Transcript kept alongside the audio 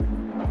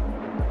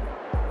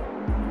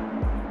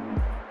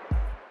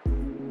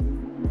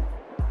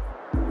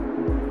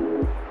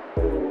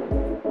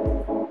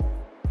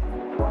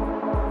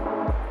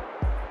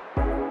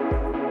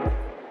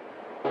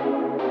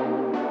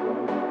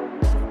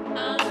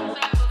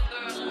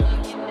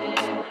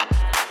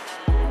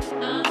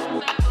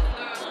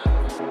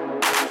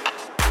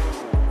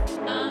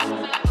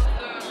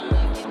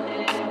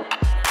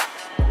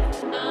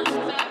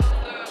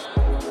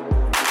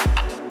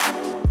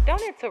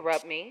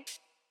interrupt me.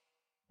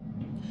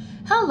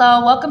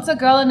 Hello, welcome to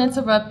Girl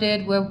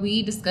Uninterrupted, where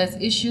we discuss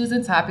issues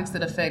and topics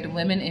that affect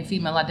women and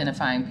female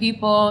identifying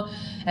people.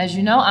 As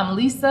you know, I'm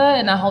Lisa,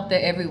 and I hope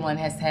that everyone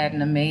has had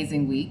an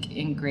amazing week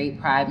and great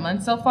Pride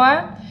Month so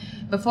far.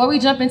 Before we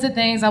jump into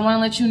things, I want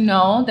to let you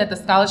know that the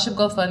scholarship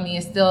GoFundMe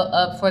is still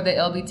up for the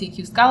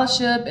LGBTQ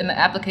scholarship, and the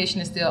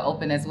application is still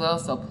open as well.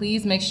 So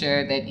please make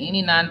sure that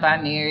any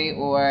non-binary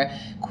or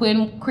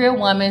queer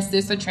woman,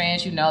 cis or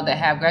trans, that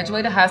have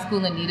graduated high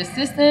school and need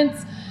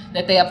assistance,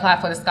 that they apply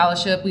for the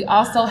scholarship. We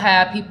also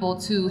have people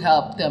to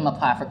help them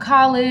apply for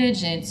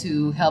college and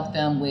to help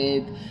them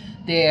with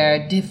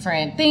their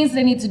different things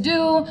they need to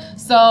do.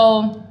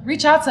 So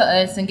reach out to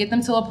us and get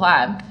them to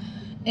apply.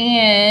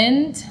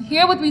 And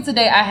here with me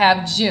today, I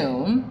have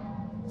June.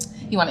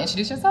 You want to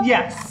introduce yourself?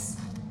 Yes.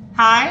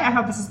 Hi, I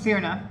hope this is clear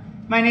enough.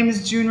 My name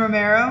is June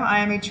Romero. I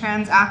am a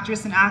trans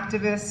actress and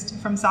activist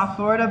from South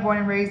Florida, born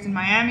and raised in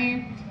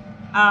Miami.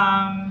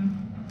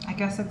 I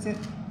guess that's it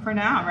for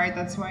now, right?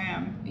 That's who I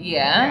am.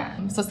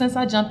 Yeah. So since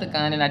I jumped the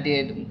gun and I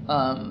did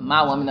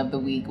my Woman of the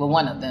Week, well,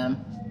 one of them,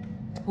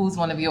 who's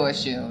one of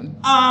yours, June?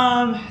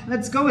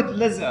 Let's go with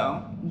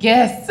Lizzo.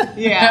 Yes.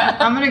 Yeah,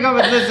 I'm gonna go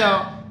with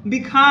Lizzo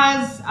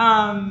because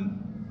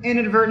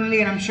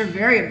inadvertently, and I'm sure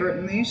very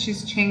advertently,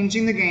 she's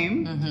changing the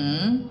game.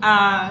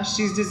 Mm-hmm.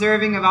 She's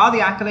deserving of all the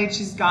accolades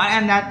she's got,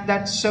 and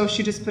that show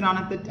she just put on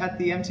at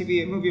the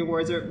MTV Movie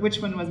Awards, or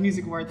which one was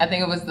Music Awards? I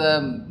think it was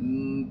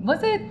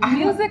was it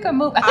music or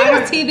movie? I think it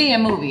was TV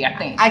and movie, I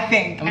think.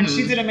 Mm-hmm. And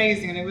she did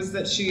amazing, and it was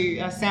that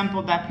she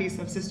sampled that piece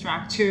of Sister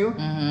Act 2.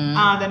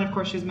 Mm-hmm. Then, of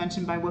course, she was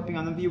mentioned by Whoopi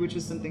on The View, which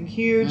was something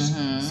huge.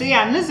 Mm-hmm. So,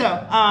 yeah,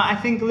 Lizzo. I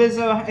think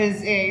Lizzo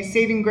is a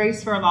saving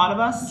grace for a lot of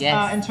us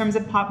in terms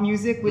of pop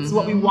music. It's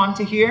what we want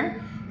to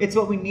hear. It's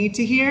what we need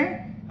to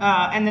hear.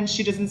 And then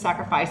she doesn't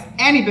sacrifice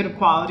any bit of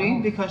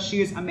quality because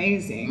she is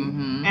amazing.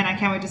 Mm-hmm. And I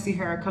can't wait to see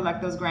her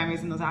collect those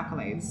Grammys and those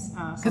accolades.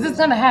 Because it's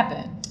going to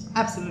happen.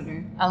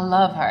 Absolutely. I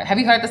love her. Have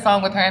you heard the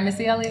song with her and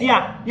Missy Elliott?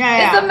 Yeah.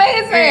 It's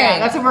amazing. Yeah,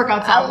 that's a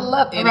workout song. I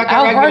love it.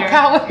 I work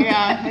out with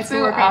Yeah, it's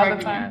a workout all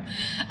the time.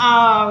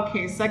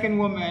 Okay, second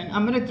woman.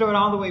 I'm going to throw it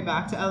all the way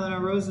back to Eleanor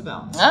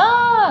Roosevelt.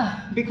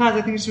 Because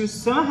I think she was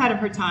so ahead of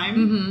her time.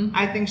 Mm-hmm.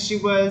 I think she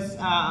was,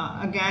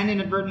 again,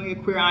 inadvertently a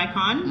queer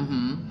icon.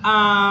 Mm-hmm.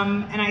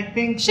 And I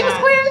think she was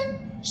queer?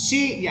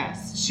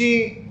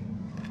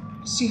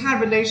 She had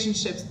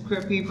relationships with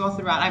queer people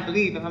throughout, I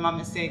believe, if I'm not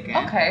mistaken.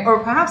 Okay. Or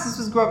perhaps this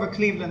was Grover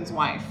Cleveland's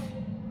wife.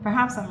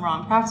 Perhaps I'm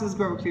wrong. Perhaps it was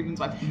Grover Cleveland's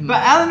wife. Mm-hmm.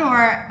 But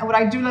Eleanor, what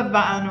I do love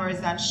about Eleanor is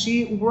that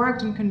she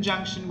worked in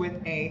conjunction with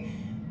a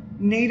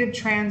native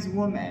trans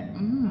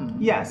woman.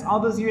 Mm. Yes, all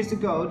those years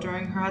ago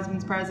during her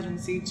husband's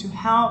presidency to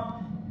help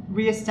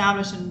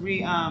reestablish and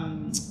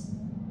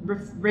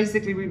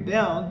basically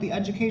rebuild the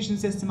education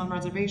system on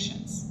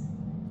reservations.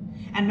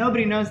 And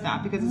nobody knows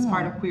that because it's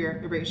part of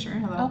queer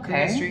erasure.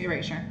 Queer history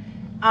erasure.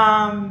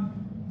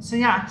 So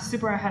yeah,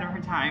 super ahead of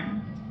her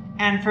time.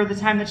 And for the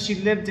time that she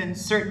lived in,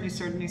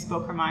 certainly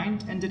spoke her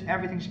mind and did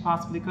everything she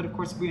possibly could, of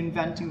course,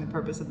 reinventing the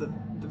purpose of the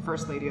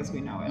First Lady as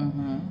we know it.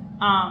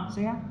 Mm-hmm.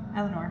 So yeah,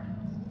 Eleanor.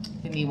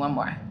 You need one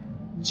more.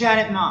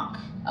 Janet Mock.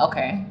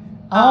 Okay.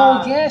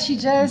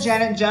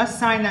 Janet just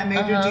signed that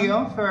major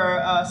deal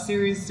for a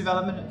series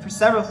development for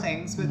several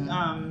things with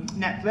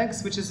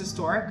Netflix, which is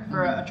historic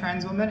for a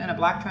trans woman and a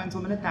black trans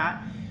woman at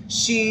that.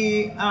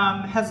 She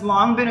has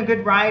long been a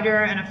good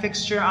writer and a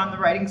fixture on the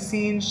writing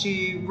scene.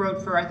 She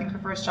wrote for, I think her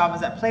first job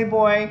was at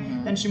Playboy.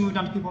 Then she moved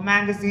on to People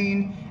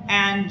magazine.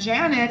 And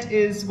Janet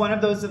is one of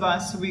those of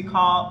us who we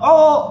call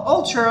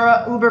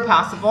ultra uber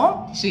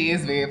passable. She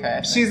is very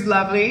passionate. She's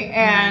lovely,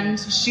 and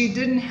she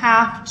didn't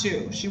have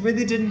to. She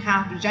really didn't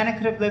have to. Janet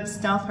could have lived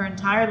stealth her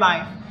entire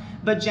life,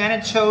 but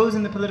Janet chose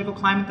in the political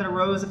climate that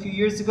arose a few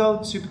years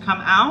ago to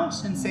come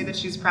out and say that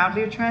she's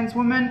proudly a trans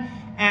woman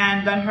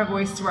and lend her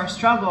voice to our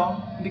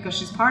struggle because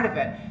she's part of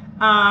it.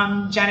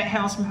 Janet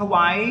hails from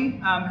Hawaii.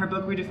 Her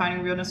book,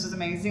 Redefining Realness, was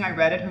amazing. I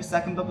read it. Her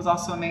second book was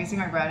also amazing.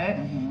 I read it.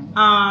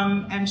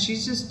 And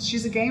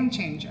she's a game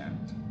changer.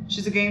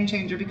 She's a game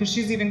changer because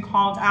she's even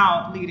called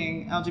out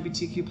leading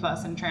LGBTQ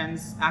plus and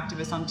trans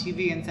activists on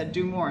TV and said,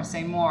 do more,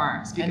 say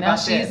more, speak about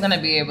this. And now she's going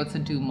to be able to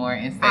do more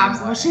and say Absolutely.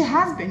 more. Well, she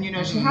has been,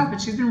 she has been.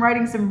 She's been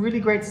writing some really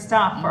great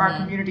stuff for our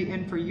community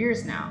for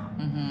years now.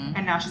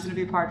 And now she's going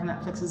to be a part of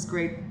Netflix's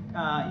great,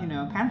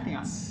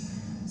 pantheon.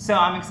 So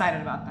I'm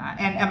excited about that.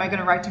 And am I going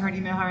to write to her and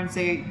email her and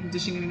say,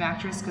 does she need an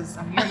actress? Because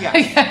I'm here.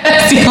 Yes.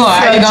 Yes, you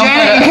are. So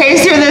Janet, in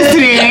case you're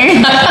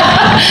listening.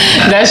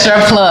 That's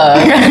your plug.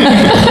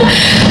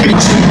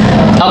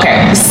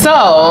 Okay,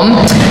 so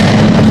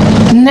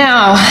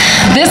now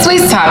this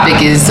week's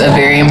topic is a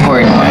very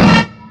important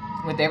one.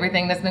 With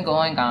everything that's been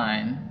going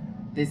on,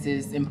 this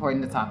is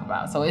important to talk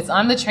about. So it's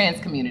on the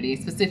trans community,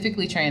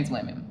 specifically trans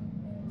women.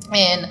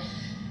 And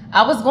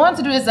I was going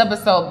to do this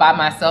episode by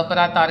myself, but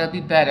I thought it would be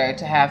better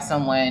to have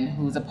someone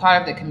who's a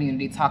part of the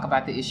community talk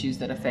about the issues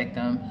that affect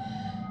them.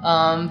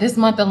 This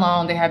month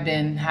alone, there have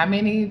been how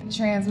many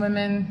trans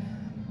women?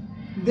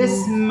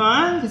 This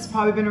month, it's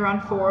probably been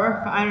around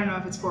 4. I don't know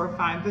if it's 4 or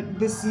 5, but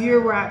this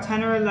year we're at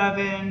 10 or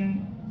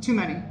 11. Too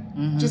many.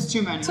 Just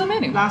too many. Too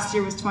many. Last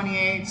year was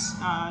 28.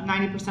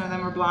 90% of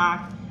them were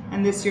black.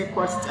 And this year, of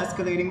course, it's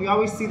escalating. We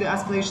always see the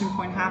escalation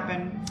point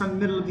happen from the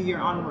middle of the year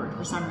onward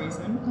for some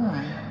reason.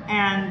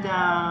 And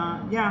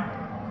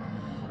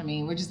I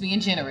mean, we're just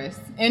being generous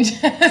and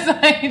just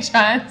like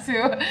trying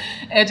to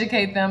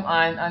educate them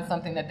on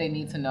something that they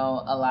need to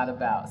know a lot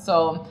about.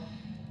 So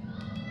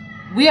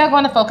we are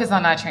going to focus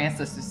on our trans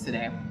sisters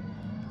today.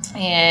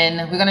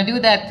 And we're going to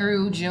do that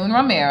through June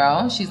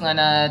Romero. She's going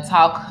to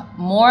talk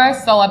more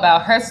so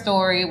about her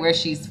story, where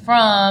she's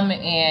from,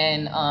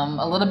 and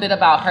a little bit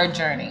about her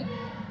journey.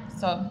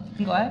 So you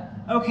can go ahead.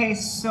 Okay,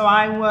 so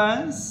I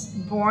was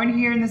born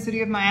here in the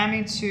city of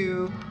Miami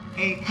to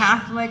a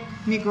Catholic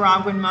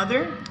Nicaraguan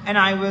mother, and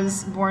I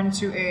was born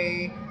to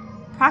a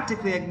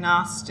practically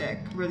agnostic,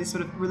 really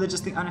sort of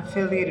religiously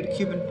unaffiliated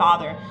Cuban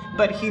father.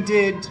 But he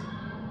did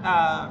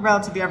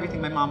relatively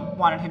everything my mom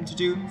wanted him to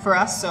do for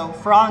us. So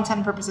for all intent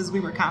and purposes, we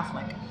were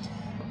Catholic.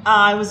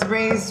 I was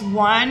raised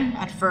one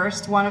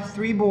of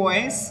three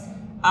boys.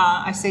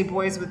 I say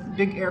boys with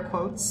big air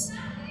quotes.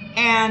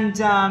 And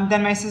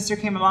then my sister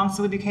came along,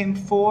 so we became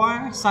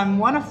four. So I'm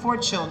one of four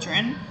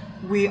children.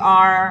 We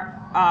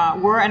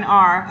were and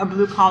are a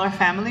blue-collar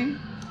family.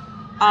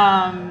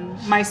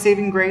 My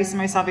saving grace and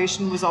my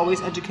salvation was always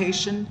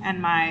education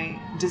and my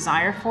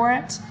desire for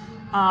it.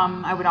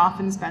 I would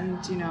often spend,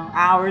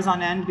 hours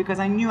on end because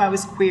I knew I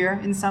was queer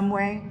in some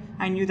way.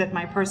 I knew that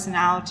my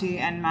personality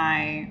and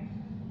my,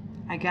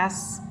 I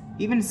guess,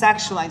 even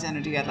sexual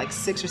identity at like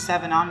 6 or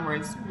 7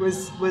 onwards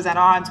was at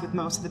odds with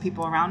most of the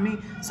people around me.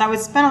 So I would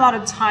spend a lot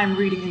of time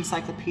reading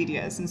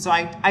encyclopedias. And so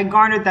I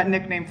garnered that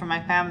nickname from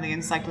my family,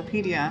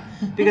 Encyclopedia,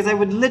 because I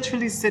would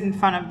literally sit in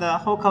front of the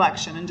whole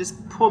collection and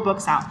just pull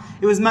books out.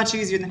 It was much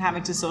easier than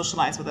having to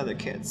socialize with other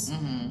kids.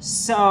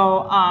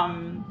 So,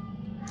 I'm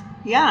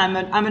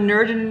a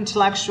nerd and an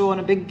intellectual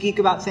and a big geek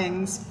about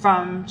things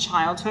from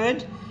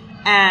childhood.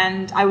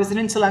 And I was an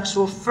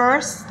intellectual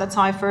first. That's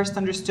how I first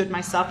understood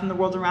myself and the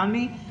world around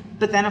me.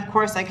 But then, of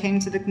course, I came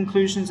to the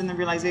conclusions and the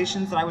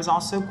realizations that I was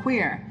also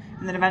queer,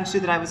 and then eventually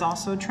that I was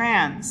also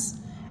trans.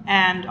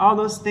 And all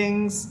those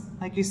things,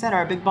 like you said,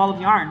 are a big ball of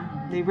yarn.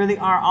 They really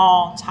are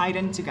all tied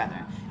in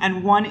together.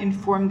 And one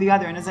informed the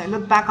other. And as I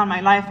look back on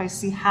my life, I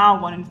see how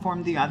one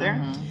informed the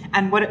other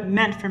and what it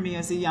meant for me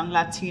as a young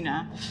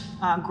Latina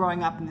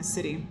growing up in the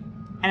city.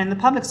 And in the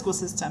public school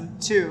system,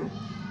 too.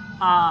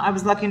 I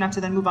was lucky enough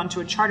to then move on to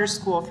a charter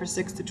school for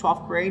 6th to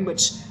 12th grade,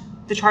 which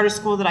the charter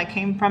school that I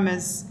came from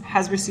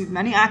has received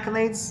many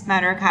accolades.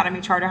 Mater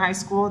Academy Charter High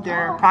School.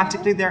 They're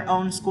practically their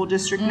own school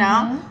district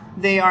now.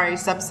 They are a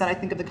subset, I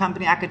think, of the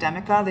company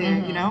Academica. They,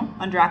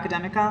 under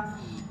Academica.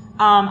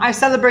 I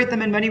celebrate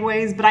them in many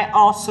ways, but I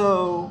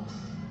also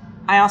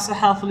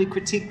healthily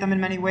critique them in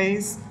many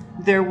ways.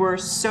 There were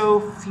so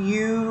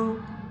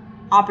few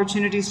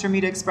opportunities for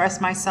me to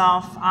express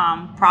myself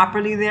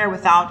properly there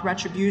without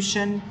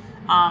retribution.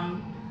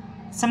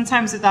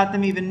 Sometimes without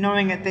them even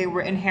knowing it, they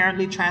were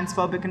inherently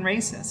transphobic and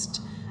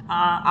racist.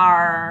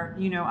 Our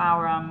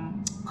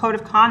code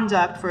of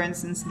conduct, for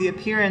instance, the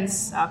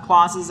appearance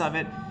clauses of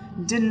it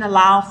didn't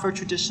allow for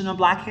traditional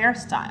black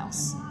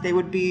hairstyles. They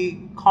would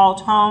be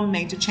called home,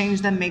 made to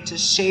change them, made to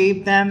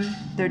shave them,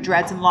 their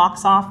dreads and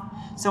locks off.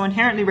 So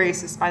inherently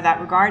racist by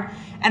that regard.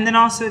 And then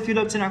also, if you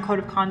looked in our code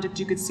of conduct,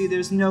 you could see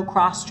there's no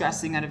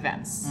cross-dressing at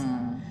events.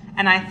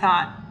 And I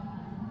thought,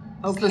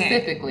 okay.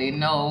 Specifically,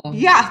 no.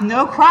 Yeah,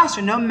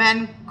 no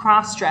men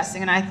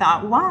cross-dressing. And I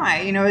thought, why?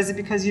 Is it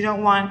because you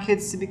don't want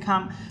kids to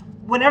become,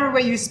 whatever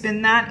way you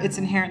spin that, it's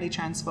inherently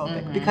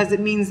transphobic. Because it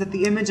means that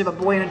the image of a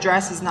boy in a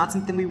dress is not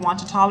something we want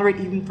to tolerate,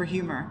 even for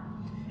humor.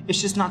 It's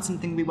just not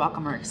something we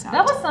welcome or accept.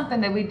 That was something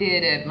that we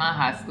did at my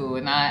high school,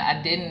 and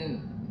I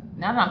didn't,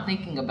 now that I'm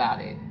thinking about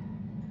it,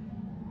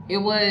 it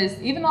was,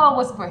 even though it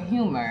was for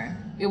humor,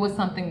 it was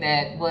something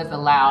that was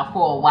allowed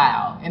for a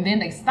while, and then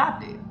they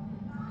stopped it.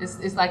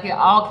 It's like it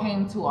all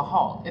came to a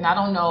halt, and I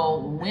don't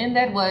know when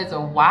that was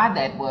or why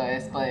that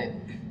was, but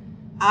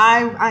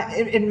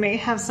it may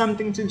have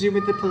something to do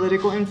with the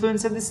political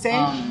influence of the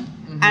state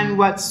and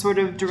what sort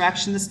of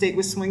direction the state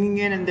was swinging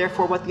in, and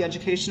therefore what the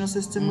educational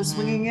system was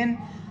swinging in.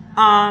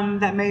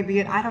 That may be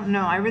it. I don't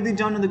know. I really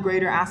don't know the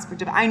greater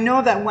aspect of it. I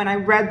know that when I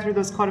read through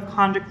those code of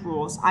conduct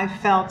rules, I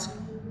felt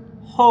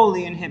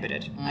wholly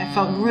inhibited. I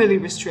felt really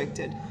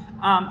restricted.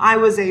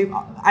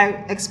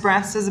 I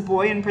expressed as a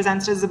boy and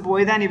presented as a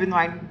boy then, even though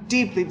I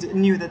deeply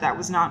knew that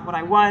was not what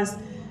I was.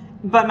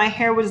 But my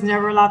hair was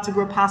never allowed to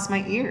grow past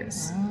my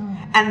ears.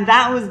 And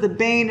that was the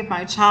bane of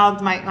my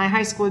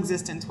high school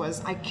existence,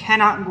 was I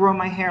cannot grow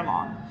my hair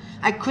long.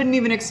 I couldn't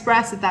even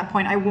express at that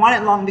point, I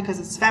want it long because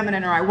it's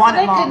feminine, or I want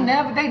it long.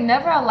 They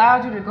never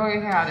allowed you to grow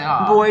your hair out at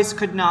all. Boys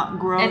could not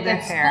grow their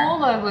hair. At that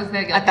school, or was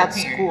that at that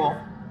school?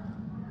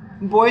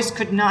 Boys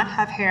could not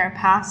have hair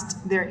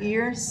past their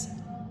ears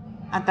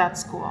at that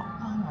school.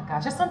 Oh my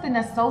gosh, just something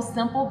that's so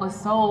simple but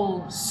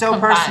so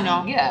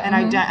personal, yeah,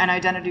 and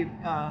identity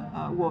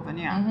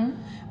woven,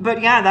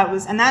 But yeah,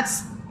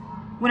 that's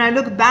when I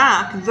look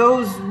back,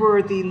 those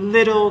were the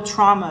little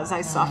traumas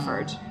I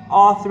suffered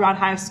all throughout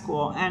high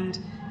school, and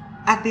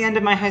at the end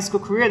of my high school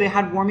career, they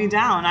had worn me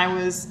down. I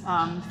was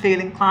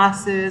failing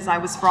classes. I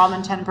was, for all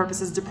intent and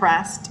purposes,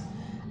 depressed.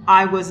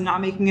 I was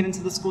not making it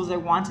into the schools I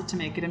wanted to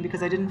make it in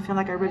because I didn't feel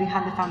like I really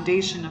had the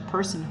foundation of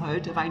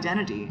personhood, of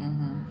identity,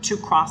 to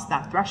cross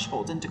that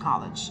threshold into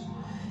college.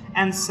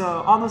 And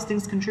so all those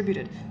things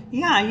contributed.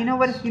 Yeah, you know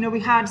what? If we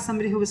had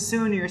somebody who was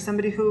Sunni or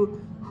somebody who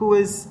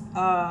was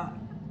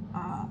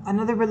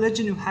another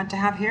religion who had to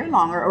have hair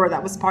longer, or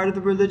that was part of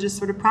the religious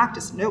sort of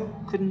practice. Nope,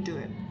 couldn't do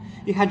it.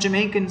 You had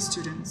Jamaican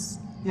students.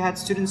 You had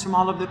students from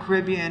all over the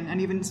Caribbean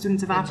and even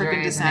students of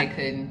African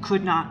descent.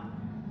 Could not.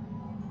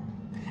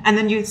 And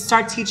then you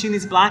start teaching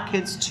these black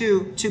kids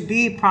to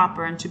be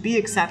proper and to be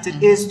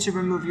accepted is to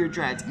remove your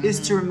dreads, is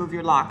to remove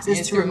your locks,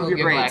 is to remove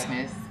your braids.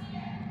 Blackness.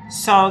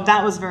 So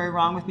that was very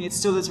wrong with me. It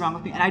still is wrong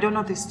with me. And I don't know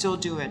if they still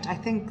do it. I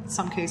think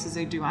some cases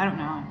they do. I don't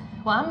know.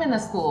 Well, I'm in the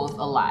schools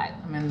a lot.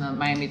 I'm in the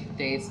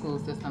Miami-Dade school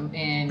system,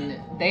 and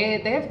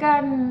they've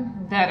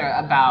gotten better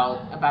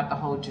about the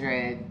whole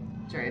dreads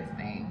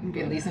thing.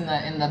 At least in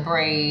the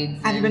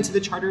braids. Have you been to the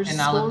charter schools?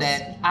 And all of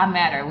that. I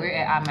Matter. We're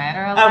at I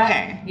Matter a lot.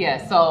 Okay.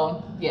 Yeah.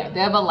 So they've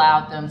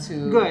allowed them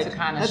to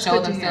kind of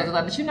show themselves a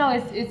lot. But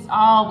it's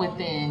all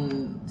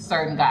within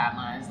certain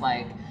guidelines.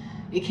 Like,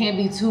 it can't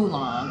be too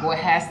long, or it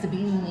has to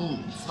be neat,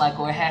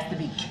 or it has to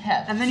be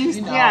kept. And then you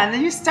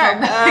start.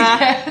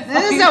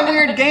 This is a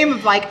weird game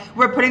of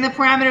we're putting the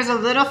parameters a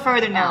little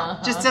further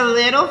now, just a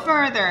little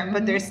further,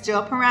 but there's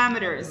still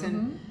parameters,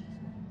 and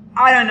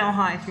I don't know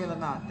how I feel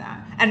about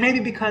that. And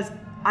maybe because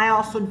I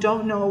also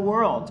don't know a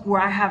world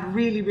where I have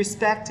really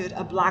respected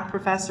a black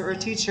professor or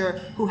teacher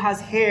who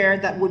has hair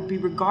that would be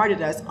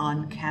regarded as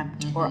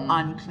unkempt or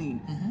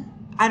unclean.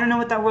 I don't know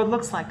what that world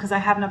looks like because I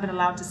have not been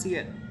allowed to see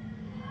it.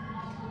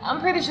 I'm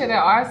pretty sure there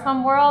are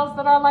some worlds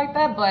that are like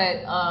that,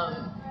 but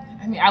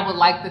I would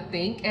like to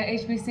think at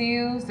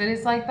HBCUs that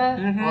it's like that.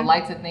 I would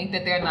like to think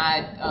that they're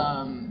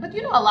not, but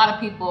a lot of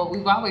people,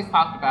 we've always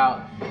talked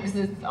about, this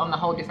is on a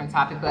whole different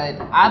topic,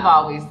 but I've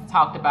always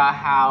talked about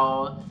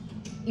how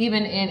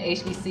even in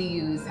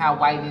HBCUs, how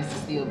whiteness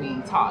is still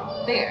being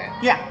taught there.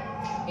 Yeah.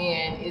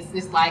 And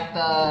it's like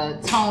the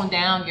tone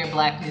down your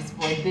blackness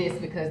for this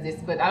because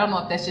this, but I don't know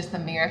if that's just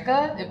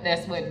America, if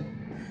that's what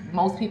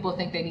most people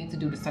think they need to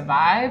do to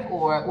survive,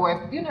 or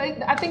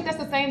I think that's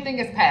the same thing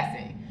as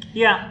passing.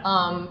 Yeah.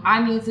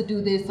 I need to do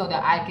this so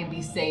that I can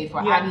be safe, or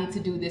I need to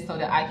do this so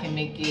that I can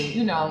make it,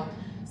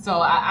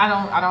 So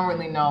I don't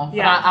really know.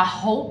 Yeah. But I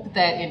hope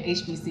that in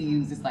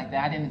HBCUs it's like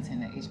that. I didn't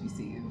attend an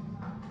HBCU.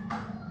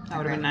 That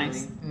would have been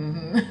nice.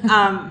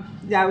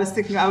 I was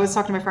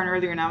talking to my friend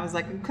earlier, and I was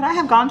like, could I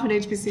have gone to an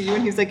HBCU?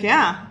 And he was like,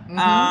 yeah.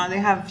 They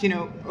have,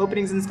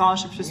 openings and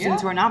scholarships for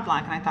students who are not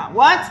black. And I thought,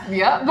 what?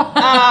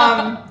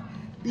 Yep.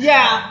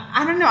 Yeah,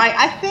 I don't know.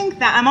 I think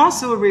that I'm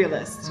also a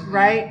realist,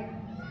 right?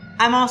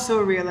 I'm also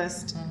a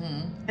realist.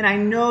 And I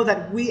know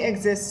that we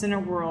exist in a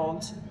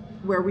world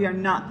where we are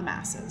not the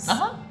masses.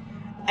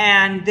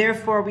 And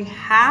therefore we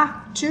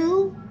have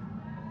to,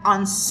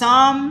 on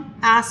some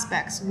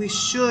aspects, we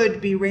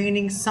should be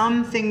reining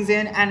some things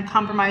in and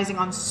compromising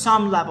on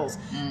some levels.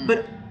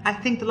 But I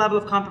think the level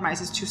of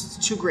compromise is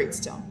too great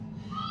still.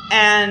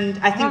 And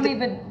I think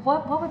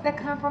what would that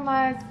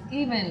compromise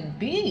even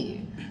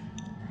be?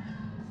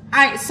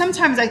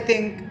 Sometimes I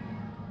think,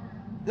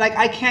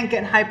 I can't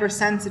get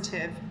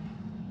hypersensitive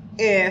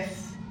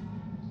if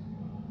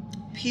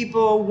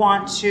people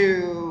want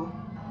to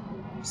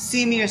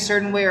see me a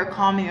certain way or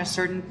call me a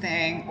certain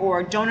thing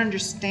or don't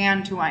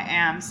understand who I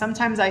am.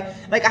 Sometimes I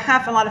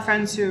have a lot of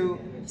friends who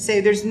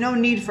say there's no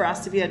need for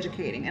us to be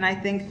educating. And I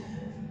think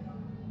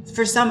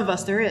for some of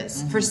us there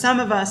is. For some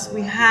of us,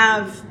 we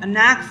have a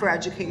knack for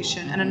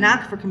education and a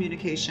knack for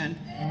communication.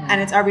 And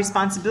it's our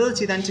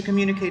responsibility then to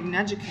communicate and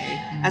educate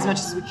as much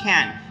as we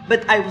can.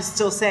 But I will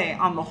still say,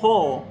 on the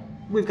whole,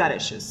 we've got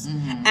issues.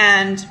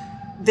 And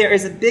there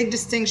is a big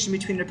distinction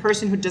between a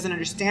person who doesn't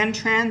understand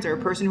trans or a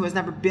person who has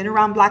never been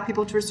around black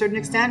people to a certain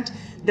extent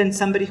than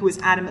somebody who is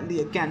adamantly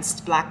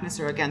against blackness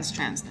or against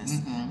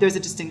transness. There's a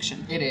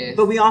distinction. It is.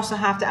 But we also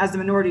have to, as the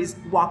minorities,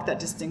 walk that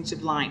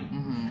distinctive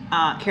line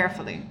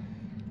carefully.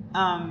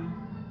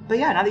 But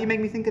yeah, now that you make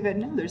me think of it,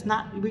 no,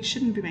 we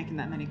shouldn't be making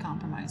that many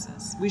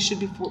compromises. We should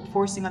be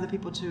forcing other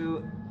people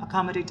to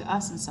accommodate to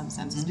us in some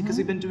senses because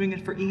we've been doing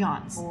it for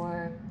eons.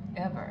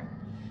 Forever.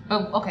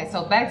 But okay,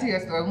 so back to your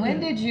story. When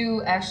did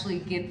you actually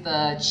get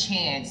the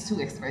chance to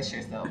express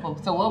yourself?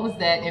 So what was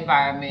that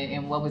environment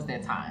and what was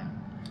that time?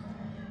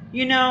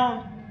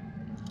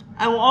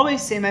 I will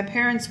always say my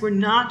parents were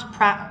not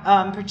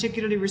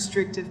particularly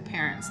restrictive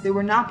parents. They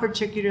were not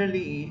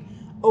particularly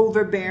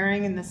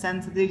overbearing in the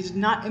sense that they did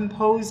not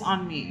impose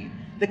on me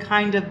the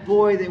kind of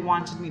boy they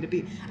wanted me to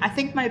be. I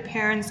think my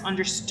parents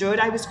understood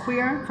I was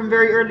queer from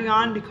very early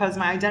on because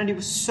my identity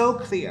was so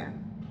clear,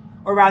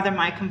 or rather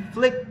my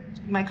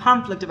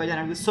conflict of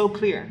identity was so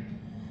clear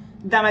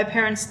that my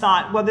parents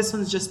thought, well, this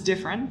one's just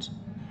different.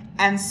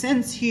 And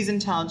since he's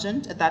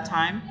intelligent at that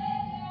time,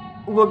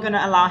 we're going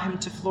to allow him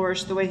to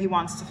flourish the way he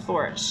wants to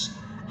flourish.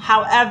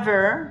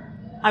 However,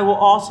 I will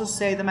also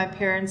say that my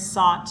parents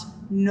sought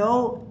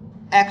no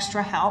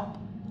extra help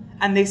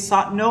and they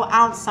sought no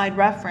outside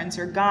reference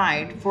or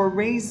guide for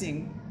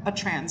raising a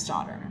trans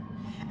daughter.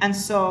 And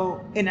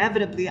so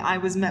inevitably I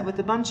was met with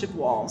a bunch of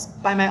walls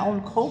by my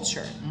own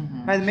culture,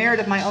 by the merit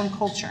of my own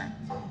culture.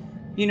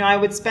 You know, I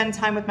would spend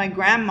time with my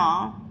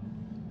grandma,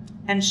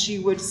 and she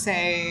would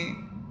say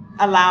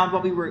aloud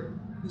while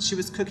she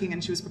was cooking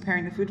and she was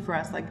preparing the food for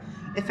us, like,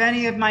 if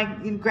any of my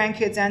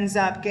grandkids ends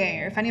up gay,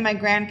 or if any of my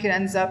grandkid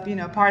ends up, you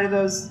know, part of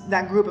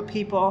that group of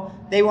people,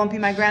 they won't be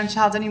my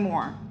grandchild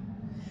anymore.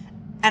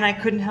 And I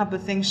couldn't help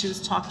but think she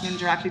was talking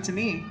indirectly to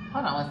me.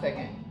 Hold on 1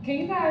 second. Can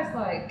you guys,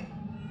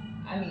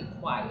 I need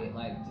quiet,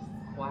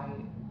 just quiet.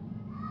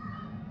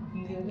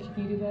 Can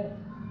you do that?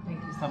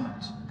 Thank you so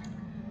much.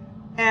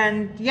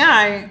 And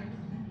yeah,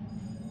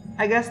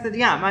 I guess that,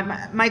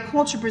 yeah, my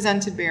culture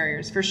presented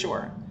barriers for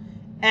sure.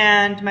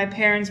 And my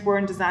parents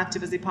weren't as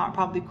active as they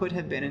probably could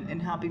have been in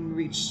helping me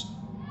reach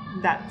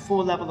that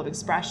full level of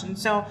expression.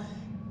 So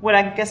what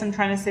I guess I'm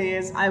trying to say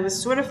is I was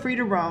sort of free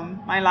to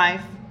roam my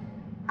life.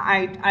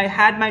 I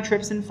had my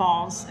trips and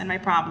falls and my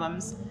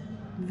problems.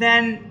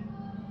 Then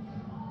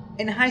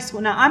in high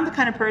school, now I'm the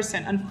kind of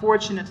person,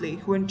 unfortunately,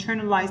 who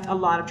internalized a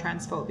lot of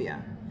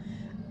transphobia.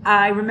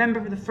 I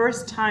remember the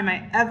first time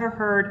I ever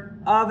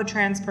heard of a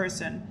trans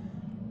person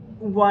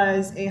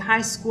was a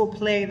high school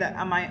play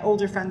that my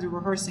older friends were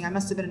rehearsing. I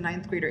must have been in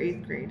 9th grade or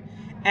 8th grade.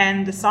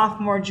 And the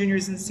sophomore,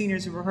 juniors, and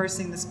seniors were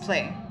rehearsing this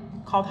play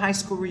called High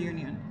School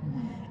Reunion.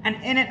 And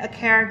in it, a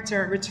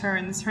character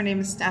returns. Her name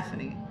is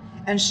Stephanie.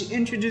 And she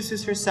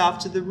introduces herself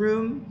to the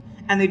room,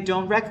 and they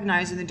don't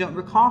recognize and they don't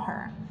recall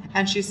her.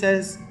 And she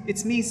says,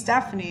 "It's me,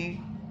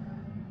 Stephanie.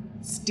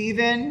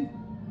 Steven,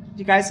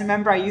 you guys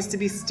remember I used to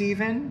be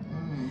Steven?"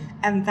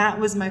 And that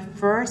was my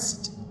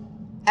first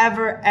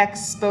ever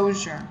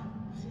exposure.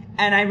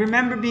 And I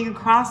remember being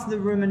across the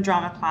room in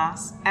drama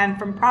class, and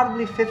from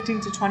probably 15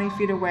 to 20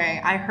 feet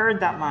away, I heard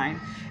that line,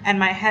 and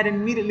my head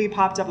immediately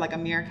popped up like a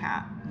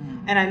meerkat.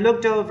 And I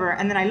looked over,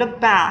 and then I looked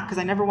back, because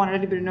I never wanted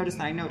anybody to notice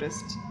that I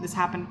noticed. This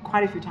happened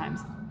quite a few times.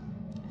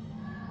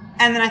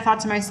 And then I thought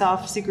to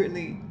myself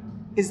secretly,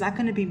 is that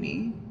going to be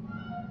me?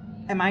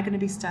 Am I going to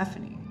be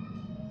Stephanie?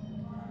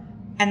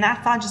 And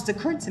that thought just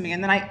occurred to me.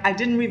 And then I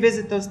didn't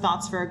revisit those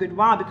thoughts for a good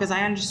while, because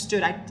I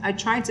understood. I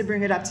tried to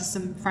bring it up to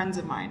some friends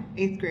of mine,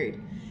 8th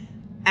grade.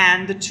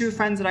 And the 2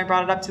 friends that I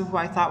brought it up to, who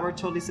I thought were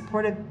totally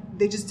supportive,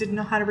 they just didn't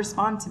know how to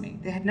respond to me.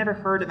 They had never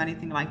heard of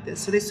anything like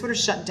this. So they sort of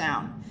shut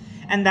down.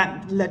 And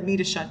that led me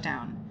to shut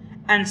down.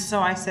 And so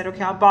I said,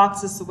 okay, I'll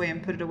box this away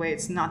and put it away.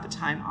 It's not the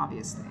time,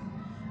 obviously.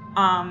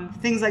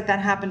 Things like that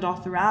happened all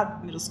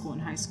throughout middle school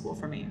and high school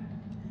for me.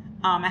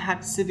 I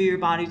had severe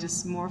body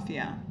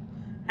dysmorphia,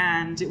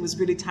 and it was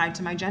really tied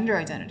to my gender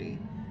identity.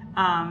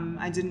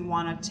 I didn't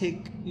want to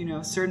take,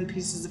 certain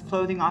pieces of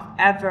clothing off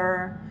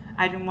ever.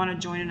 I didn't want to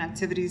join in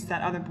activities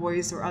that other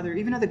boys or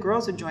even other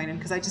girls would join in,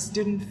 because I just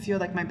didn't feel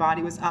like my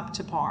body was up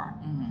to par.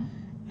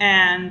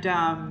 And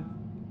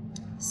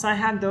so I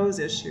had those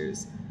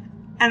issues.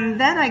 And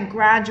then I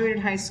graduated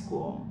high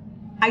school.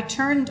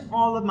 During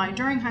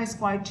high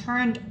school, I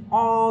turned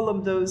all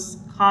of those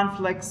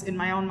conflicts in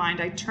my own mind,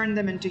 I turned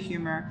them into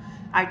humor.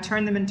 I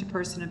turned them into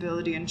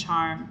personability and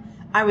charm.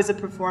 I was a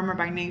performer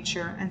by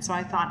nature, and so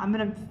I thought, I'm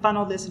going to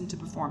funnel this into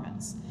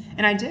performance.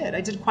 And I did.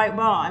 I did quite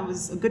well. I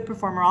was a good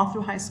performer all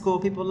through high school.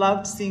 People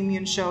loved seeing me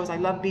in shows. I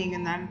loved being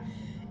in them.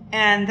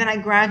 And then I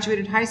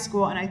graduated high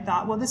school, and I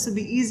thought, well, this would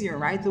be easier,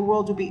 right? The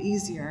world would be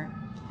easier.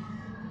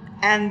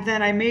 And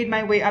then I made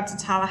my way up to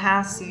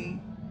Tallahassee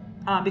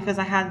because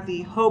I had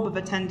the hope of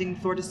attending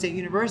Florida State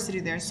University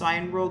there, so I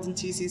enrolled in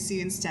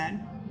TCC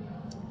instead.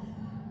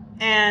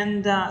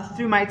 And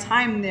through my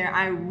time there,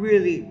 I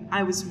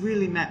was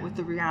really met with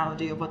the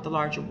reality of what the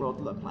larger world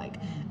looked like.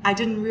 I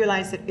didn't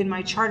realize that in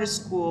my charter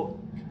school,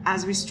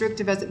 as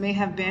restrictive as it may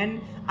have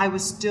been, I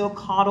was still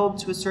coddled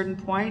to a certain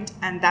point,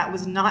 and that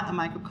was not a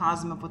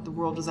microcosm of what the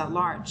world was at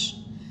large.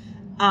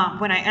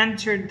 When I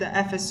entered the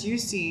FSU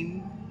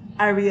scene,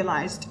 I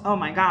realized, oh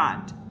my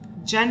God,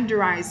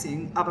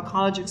 genderizing of a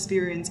college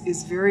experience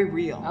is very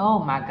real. Oh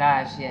my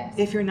gosh, yes.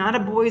 If you're not a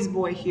boy's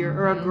boy here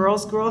or a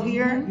girl's girl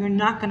here, you're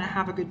not going to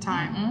have a good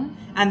time.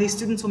 And these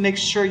students will make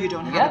sure you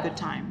don't have a good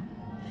time.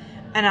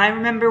 And I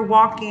remember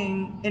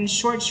walking in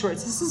short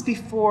shorts. This is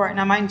before,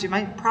 now mind you,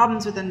 my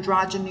problems with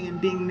androgyny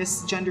and being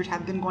misgendered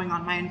have been going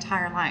on my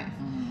entire life.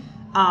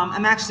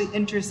 I'm actually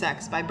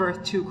intersex by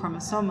birth too,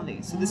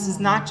 chromosomally. So this is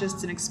not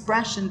just an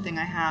expression thing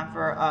I have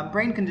or a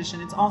brain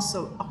condition, it's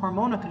also a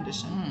hormonal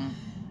condition.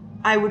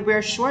 I would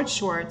wear short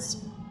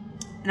shorts,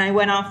 and I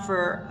went off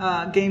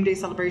for game day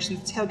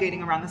celebrations,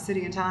 tailgating around the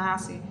city in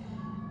Tallahassee.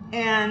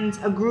 And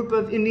a group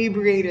of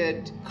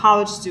inebriated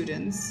college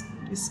students,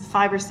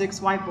 5 or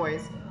 6 white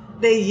boys,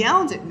 they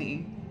yelled at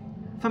me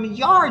from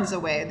yards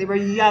away. They were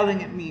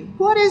yelling at me,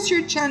 "What is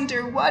your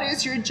gender? What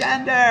is your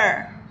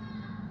gender?"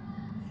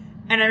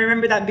 And I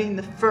remember that being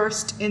the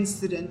first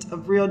incident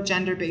of real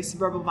gender-based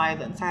verbal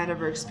violence I had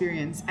ever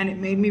experienced. And it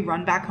made me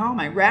run back home.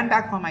 I ran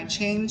back home. I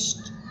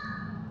changed.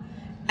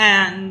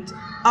 And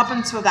up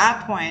until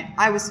that point,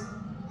 I was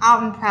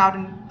out and proud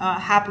and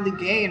happily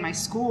gay in my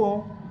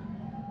school.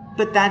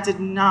 But that did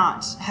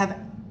not have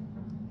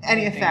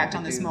any effect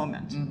on this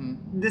moment.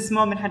 Mm-hmm. This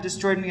moment had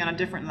destroyed me on a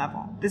different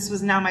level. This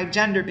was now my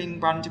gender being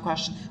brought into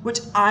question, which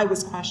I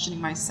was questioning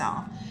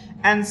myself.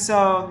 And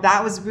so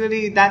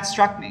that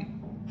struck me.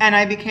 And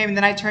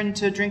then I turned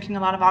to drinking a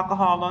lot of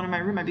alcohol alone in my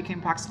room. I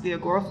became practically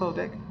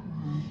agoraphobic.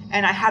 Mm-hmm.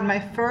 And I had my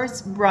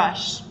first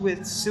brush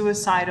with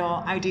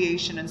suicidal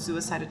ideation and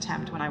suicide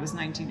attempt when I was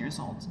 19 years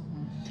old.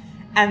 Mm-hmm.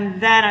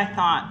 And then I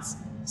thought,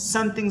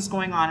 something's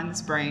going on in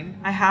this brain.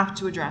 I have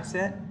to address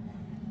it.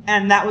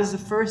 And that was the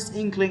first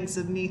inklings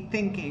of me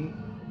thinking,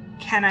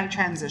 can I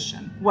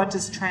transition? What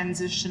does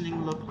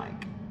transitioning look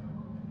like?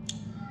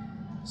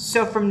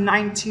 So from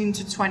 19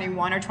 to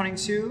 21 or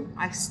 22,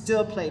 I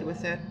still played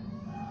with it.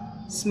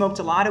 Smoked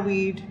a lot of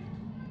weed,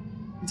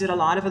 did a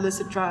lot of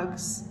illicit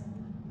drugs,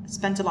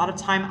 spent a lot of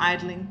time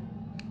idling.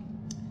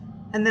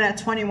 And then at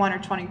 21 or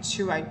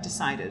 22, I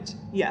decided,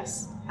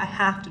 yes, I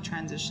have to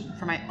transition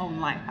for my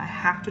own life. I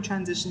have to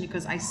transition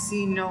because I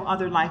see no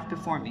other life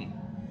before me.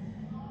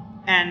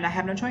 And I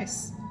have no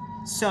choice.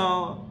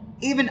 So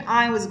even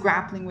I was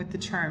grappling with the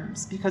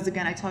terms because,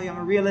 again, I tell you, I'm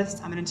a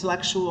realist, I'm an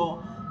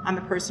intellectual, I'm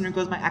a person who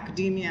goes by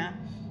academia.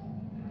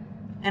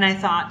 And I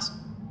thought,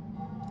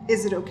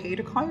 is it okay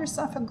to call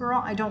yourself a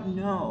girl? I don't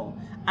know.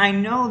 I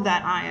know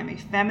that I am a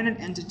feminine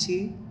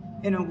entity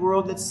in a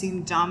world that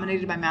seemed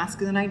dominated by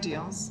masculine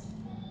ideals.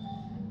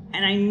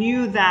 And I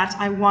knew that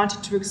I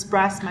wanted to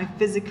express my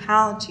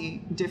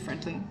physicality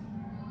differently.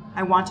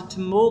 I wanted to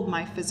mold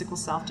my physical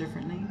self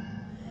differently.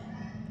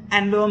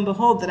 And lo and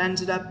behold, that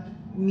ended up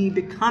me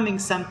becoming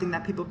something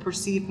that people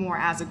perceive more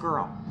as a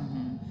girl.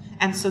 Mm-hmm.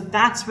 And so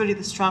that's really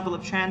the struggle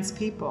of trans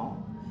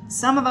people.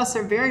 Some of us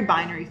are very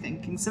binary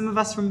thinking. Some of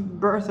us from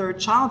birth or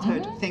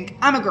childhood think,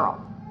 I'm a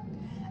girl.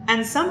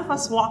 And some of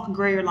us walk a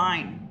grayer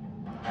line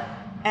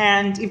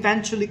and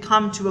eventually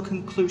come to a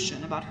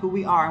conclusion about who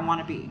we are and want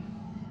to be.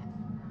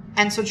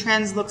 And so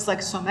trans looks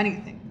like so many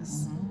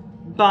things.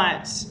 Mm-hmm.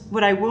 But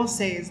what I will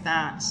say is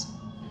that,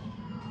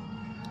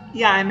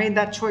 yeah, I made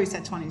that choice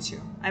at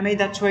 22. I made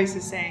that choice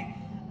to say,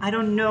 I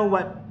don't know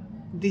what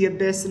the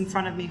abyss in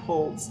front of me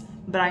holds,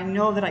 but I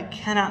know that I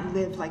cannot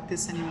live like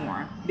this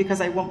anymore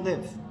because I won't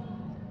live.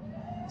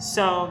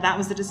 So that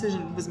was the decision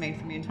that was made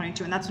for me in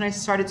 22. And that's when I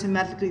started to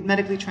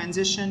medically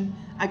transition.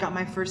 I got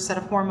my first set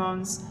of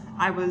hormones.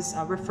 I was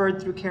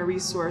referred through Care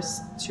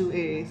Resource to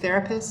a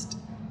therapist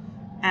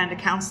and a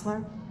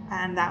counselor.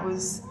 And that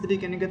was the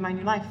beginning of my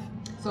new life.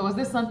 So was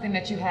this something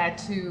that you had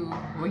to,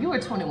 well, you were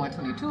 21,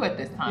 22 at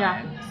this time.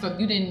 Yeah. So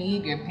you didn't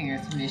need your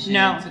parents' permission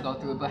to go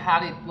through it. But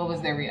what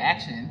was their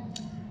reaction?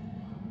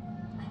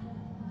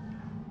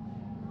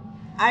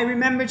 I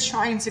remember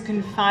trying to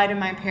confide in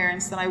my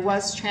parents that I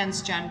was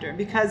transgender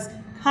because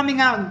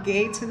coming out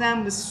gay to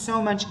them was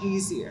so much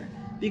easier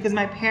because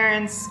my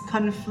parents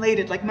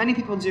conflated, like many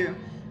people do,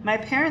 my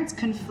parents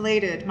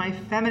conflated my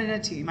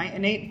femininity, my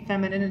innate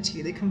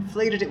femininity, they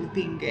conflated it with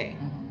being gay.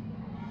 Mm-hmm.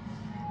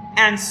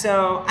 And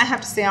so I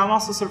have to say I'm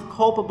also sort of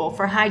culpable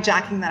for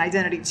hijacking that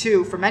identity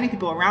too for many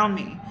people around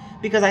me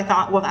because I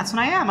thought, well, that's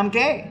what I am, I'm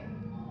gay.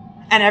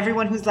 And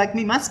everyone who's like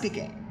me must be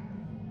gay.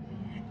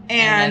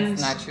 And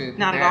that's not true.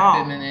 Not at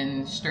all.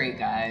 Feminine straight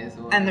guys.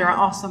 And there are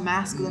also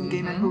masculine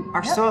gay men who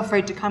are so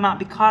afraid to come out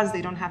because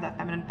they don't have that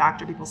feminine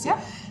factor people see. Yep.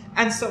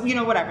 And so,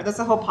 whatever, that's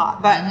a whole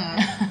pot. But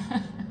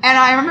and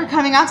I remember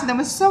coming out to them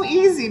was so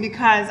easy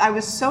because I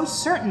was so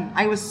certain.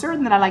 I was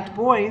certain that I liked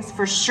boys.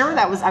 For sure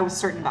I was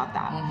certain about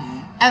that.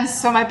 Mm-hmm. And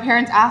so my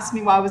parents asked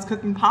me while I was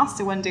cooking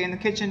pasta one day in the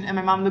kitchen, and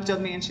my mom looked at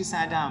me and she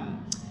said,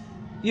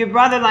 your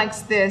brother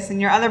likes this and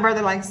your other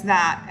brother likes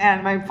that.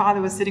 And my father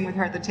was sitting with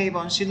her at the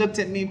table and she looked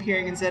at me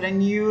peering and said,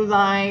 and you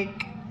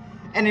like,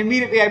 and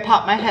immediately I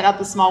popped my head out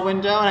the small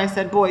window and I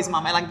said, boys,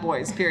 Mom, I like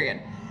boys, period.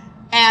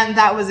 And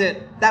that was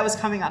it. That was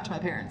coming out to my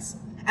parents.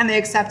 And they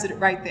accepted it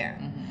right there.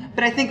 Mm-hmm.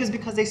 But I think it was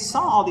because they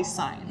saw all these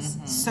signs.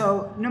 Mm-hmm.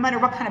 So no matter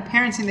what kind of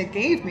parenting they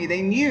gave me,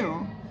 they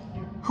knew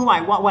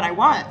what I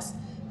was.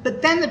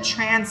 But then the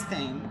trans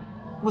thing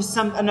was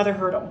another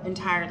hurdle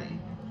entirely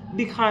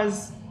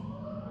because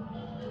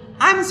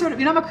I'm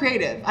I'm a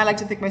creative. I like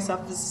to think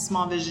myself as a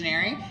small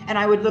visionary. And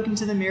I would look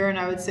into the mirror and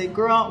I would say,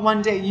 girl,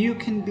 one day you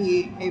can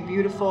be a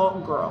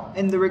beautiful girl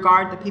in the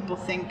regard that people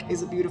think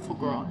is a beautiful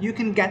girl. You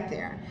can get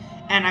there.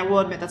 And I will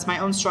admit that's my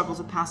own struggles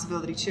with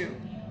possibility too.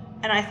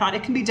 And I thought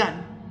it can be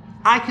done.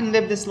 I can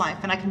live this life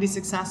and I can be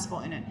successful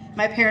in it.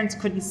 My parents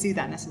couldn't see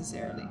that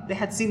necessarily. They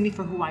had seen me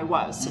for who I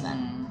was to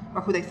them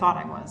or who they thought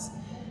I was.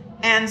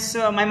 And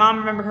so my mom,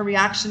 remember her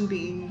reaction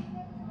being,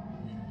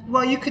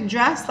 well, you could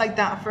dress like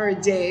that for a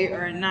day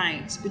or a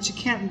night, but you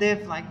can't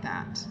live like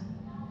that.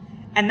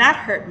 And that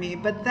hurt me.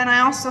 But then I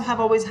also have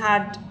always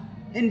had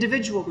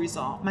individual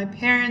resolve. My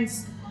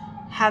parents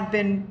have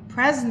been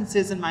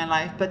presences in my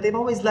life, but they've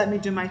always let me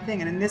do my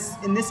thing. And in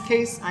this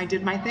case, I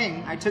did my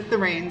thing. I took the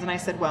reins and I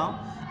said, well,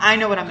 I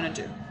know what I'm going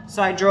to do.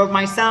 So I drove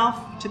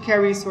myself to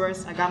Care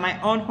Resource. I got my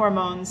own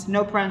hormones,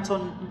 no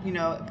parental,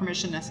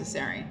 permission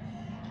necessary.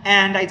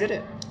 And I did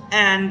it.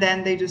 And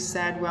then they just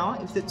said, well,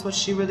 if it's what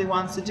she really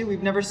wants to do,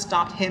 we've never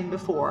stopped him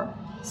before,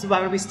 so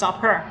why would we stop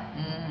her?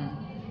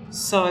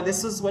 So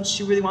this is what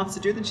she really wants to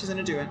do, then she's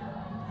going to do it.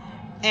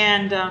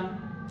 And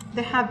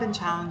There have been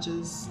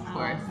challenges. Of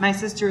course. My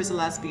sister is a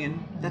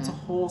lesbian. That's a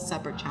whole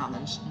separate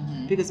challenge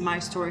because my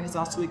story has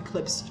also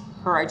eclipsed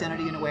her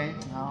identity in a way.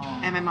 Oh,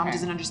 And my mom okay.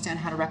 doesn't understand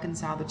how to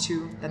reconcile the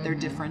two, that they're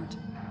different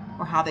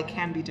or how they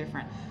can be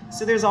different.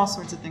 So there's all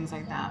sorts of things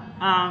like that.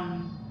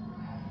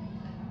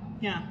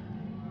 Yeah.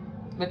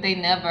 But they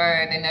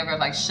never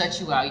like shut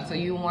you out. So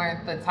you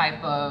weren't the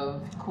type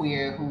of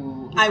queer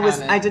who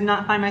I did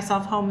not find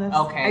myself homeless.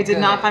 Okay, I did good.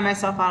 not find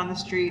myself out on the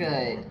street.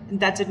 Good.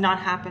 That did not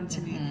happen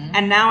to me.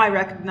 And now I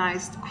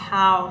recognized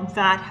how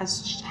that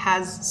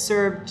has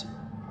served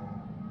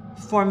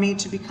for me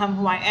to become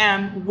who I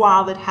am,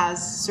 while it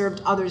has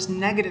served others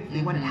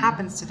negatively when it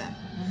happens to them.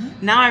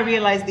 Now I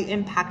realize the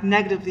impact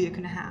negatively it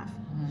can have.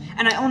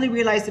 And I only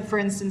realized it, for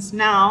instance,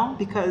 now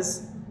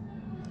because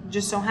it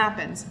just so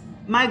happens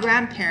my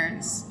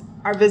grandparents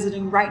are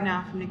visiting right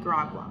now from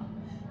Nicaragua.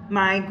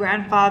 My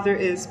grandfather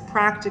is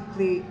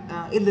practically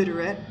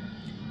illiterate,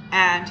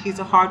 and he's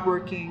a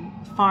hardworking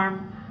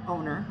farm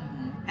owner,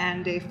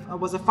 and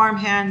was a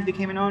farmhand,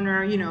 became an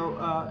owner,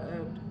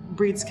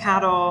 breeds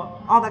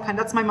cattle, all that kind.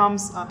 That's my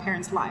mom's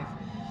parents'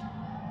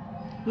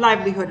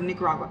 livelihood in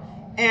Nicaragua.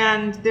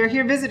 And they're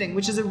here visiting,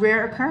 which is a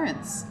rare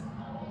occurrence.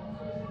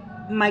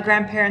 My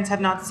grandparents have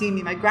not seen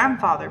me. My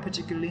grandfather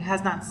particularly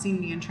has not seen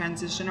me in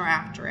transition or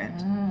after it.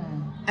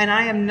 And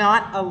I am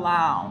not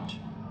allowed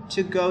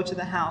to go to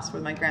the house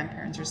where my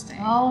grandparents are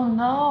staying. Oh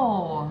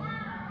no.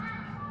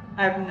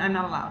 I'm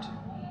not allowed.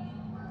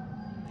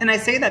 And I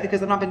say that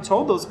because I've not been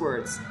told those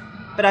words,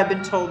 but I've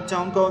been told,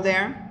 don't go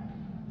there.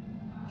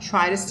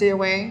 Try to stay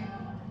away.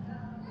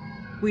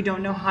 We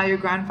don't know how your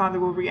grandfather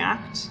will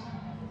react.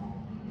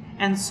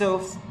 And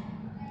so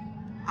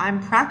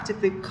I'm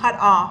practically cut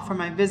off from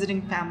my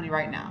visiting family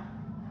right now.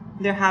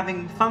 They're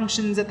having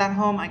functions at that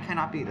home. I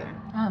cannot be there.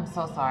 I'm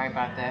so sorry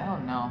about that. Oh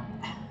no.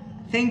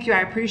 Thank you. I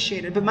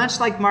appreciate it. But much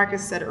like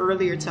Marcus said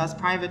earlier to us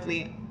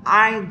privately,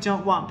 I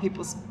don't want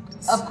people's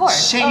Of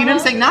course. shame. You know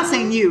what I'm saying? Not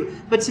saying you,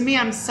 but to me,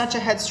 I'm such a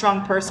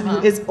headstrong person who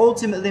is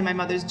ultimately my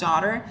mother's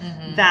daughter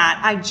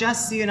that I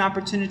just see an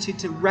opportunity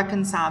to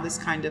reconcile this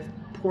kind of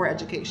poor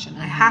education.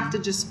 I have to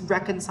just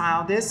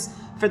reconcile this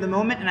for the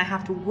moment, and I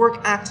have to work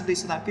actively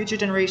so that future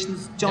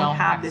generations don't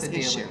have this to deal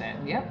issue. with that.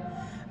 Yep.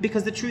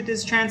 Because the truth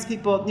is, trans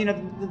people,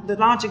 the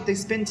logic they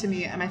spin to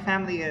me and my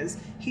family is,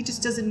 he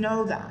just doesn't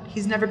know that.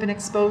 He's never been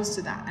exposed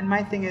to that. And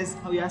my thing is,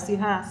 oh yes, he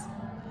has.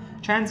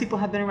 Trans people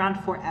have been around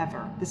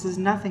forever. This is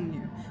nothing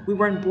new. We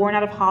weren't born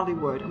out of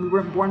Hollywood, and we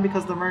weren't born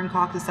because Laverne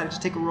Cox decided to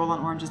take a role on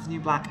Orange is the New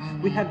Black.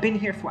 We have been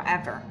here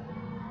forever.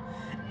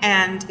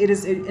 And it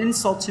is an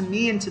insult to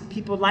me and to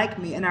people like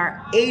me in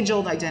our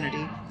age-old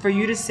identity for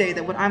you to say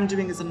that what I'm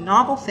doing is a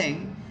novel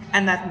thing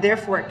and that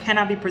therefore it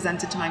cannot be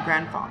presented to my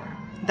grandfather.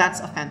 That's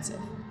offensive.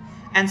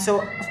 And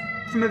so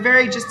from a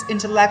very just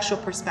intellectual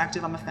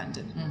perspective, I'm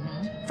offended.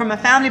 From a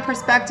family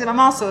perspective, I'm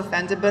also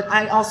offended, but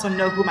I also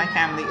know who my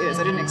family is.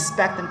 I didn't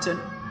expect them to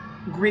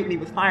greet me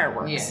with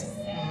fireworks. Yes.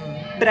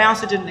 But I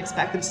also didn't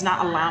expect them to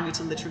not allow me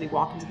to literally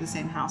walk into the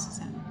same house as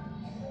him.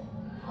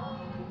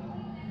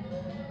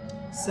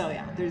 So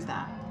yeah, there's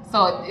that.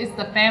 So it's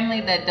the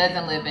family that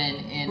doesn't live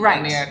in Right.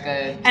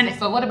 America. And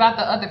so what about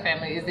the other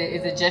family? Is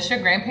it just your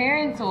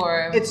grandparents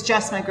or? It's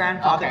just my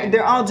grandfather. Okay.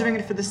 They're all doing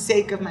it for the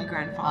sake of my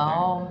grandfather.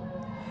 Oh.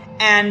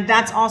 And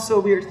that's also a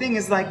weird thing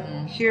is like,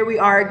 here we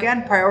are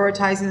again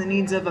prioritizing the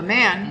needs of a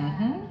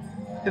man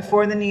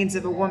before the needs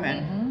of a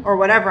woman or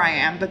whatever I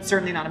am, but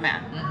certainly not a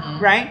man,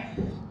 right?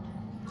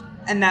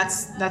 And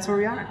that's where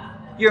we are.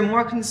 You're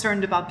more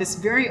concerned about this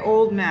very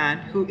old man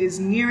who is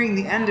nearing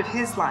the end of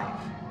his life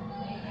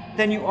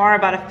than you are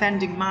about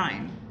offending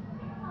mine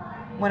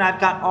when I've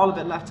got all of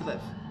it left to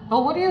live.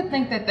 But what do you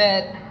think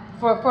that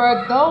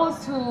for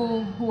those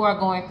who are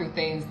going through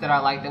things that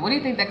are like that, what do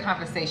you think that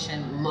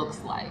conversation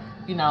looks like?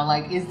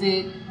 Like is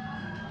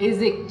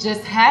it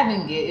just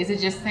having it? Is it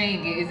just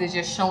saying it? Is it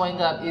just showing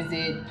up? Is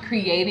it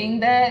creating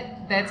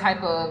that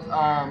type of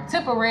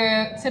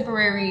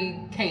temporary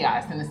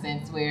chaos in a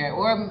sense where,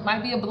 or it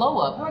might be a blow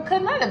up, or it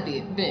could not have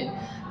been.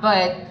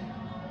 But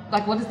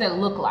like, what does that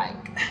look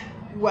like?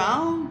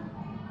 Well,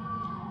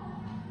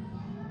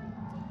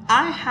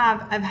 I've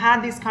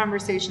had these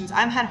conversations.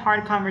 I've had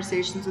hard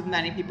conversations with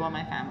many people in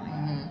my family.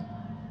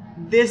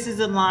 This is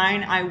a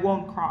line I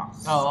won't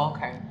cross. Oh,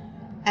 okay.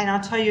 And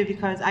I'll tell you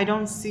because I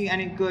don't see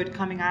any good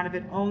coming out of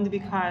it, only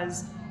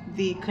because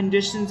the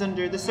conditions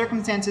under the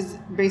circumstances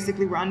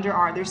basically we're under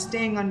are they're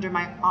staying under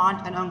my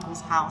aunt and uncle's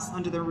house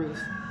under the roof.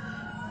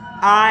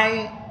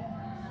 I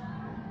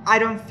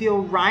don't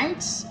feel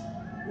right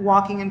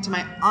walking into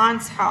my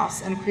aunt's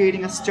house and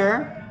creating a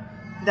stir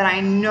that I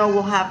know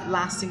will have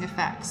lasting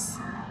effects.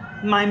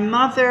 My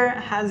mother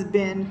has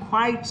been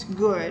quite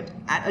good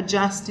at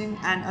adjusting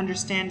and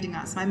understanding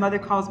us. My mother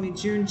calls me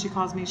June, she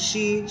calls me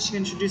she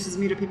introduces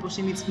me to people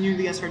she meets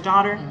newly as her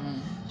daughter.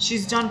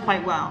 She's done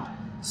quite well.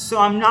 So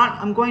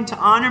I'm going to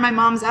honor my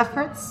mom's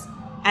efforts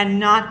and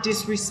not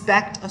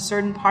disrespect a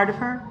certain part of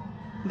her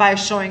by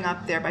showing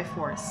up there by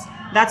force.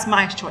 That's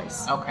my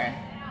choice. Okay.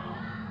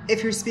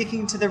 If you're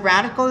speaking to the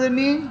radical in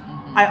me,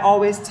 I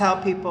always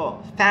tell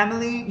people,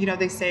 family, you know,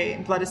 they say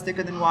blood is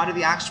thicker than water.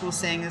 The actual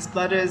saying is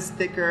blood is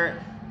thicker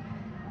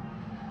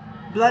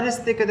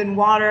than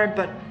water,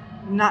 but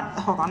not,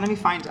 hold on, let me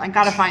find it. I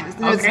gotta find this.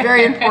 Okay. It's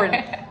very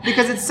important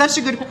because it's such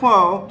a good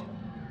quote.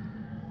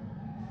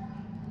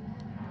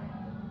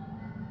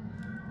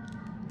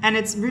 And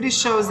it really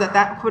shows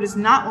that quote is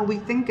not what we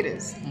think it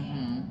is.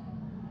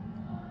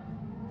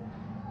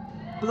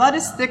 Blood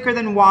is thicker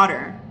than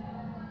water.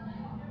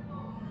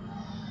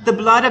 The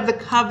blood of the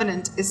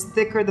covenant is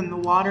thicker than the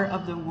water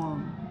of the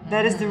womb.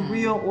 That is the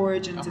real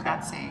origins of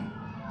that saying.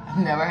 I've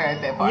never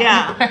heard that part.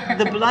 Yeah,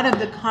 the blood of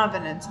the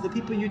covenant, the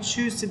people you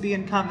choose to be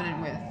in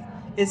covenant with,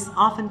 is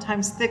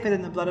oftentimes thicker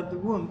than the blood of the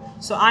womb.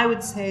 So I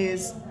would say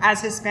is,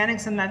 as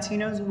Hispanics and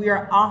Latinos, we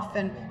are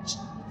often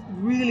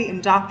really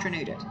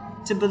indoctrinated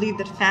to believe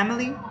that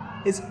family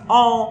is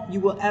all you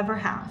will ever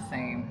have.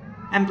 Same.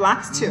 And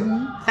blacks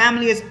too.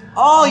 Family is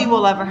all you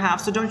will ever have.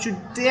 So don't you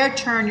dare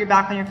turn your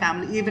back on your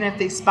family, even if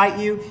they spite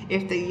you,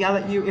 if they yell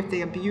at you, if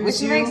they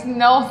abuse you. Which makes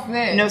no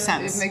sense. No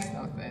sense. It makes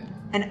no sense.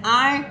 And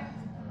I,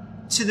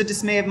 to the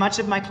dismay of much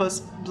of my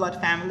close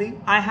blood family,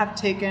 I have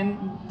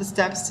taken the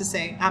steps to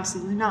say,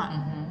 absolutely not.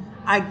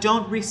 I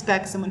don't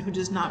respect someone who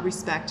does not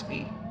respect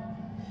me.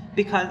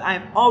 Because I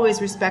have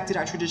always respected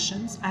our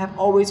traditions. I have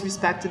always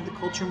respected the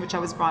culture in which I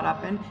was brought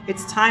up in.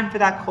 It's time for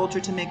that culture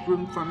to make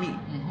room for me.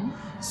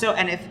 So,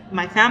 and if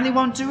my family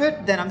won't do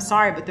it, then I'm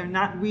sorry, but they're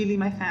not really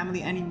my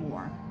family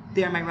anymore.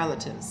 They're my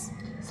relatives.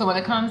 So when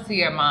it comes to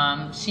your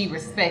mom, she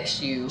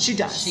respects you. She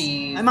does.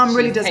 My mom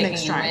really does make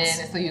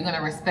strides. So you're going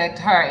to respect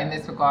her in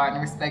this regard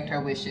and respect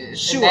her wishes.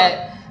 Sure.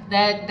 And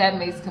that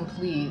makes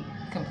complete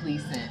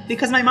sense.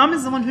 Because my mom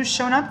is the one who's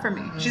shown up for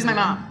me. She's my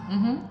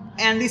mom.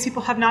 And these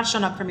people have not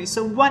shown up for me.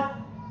 So what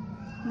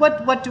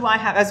do I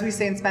have? As we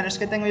say in Spanish,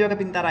 ¿qué tengo yo que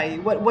pintar ahí?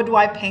 What do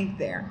I paint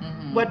there?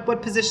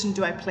 What position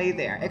do I play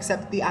there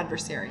except the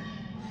adversary?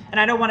 And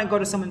I don't want to go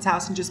to someone's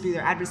house and just be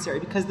their adversary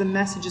because the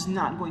message is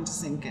not going to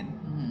sink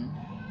in.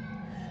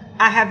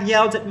 I have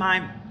yelled at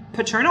my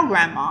paternal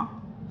grandma,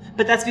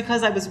 but that's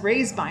because I was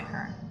raised by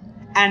her.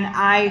 And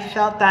I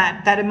felt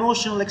that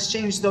emotional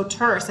exchange, though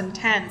terse and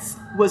tense,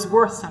 was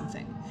worth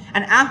something.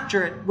 And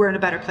after it, we're in a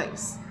better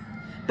place.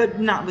 But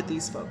not with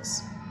these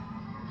folks.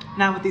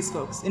 Not with these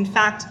folks. In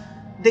fact,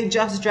 they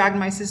just dragged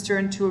my sister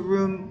into a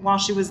room while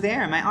she was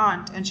there, my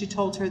aunt, and she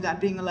told her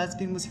that being a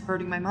lesbian was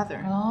hurting my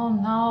mother. Oh,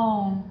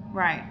 no.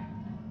 Right.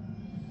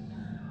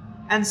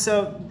 And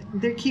so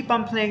they keep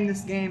on playing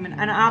this game.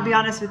 And I'll be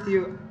honest with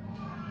you,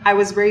 I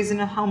was raised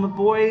in a home of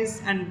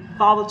boys and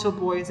volatile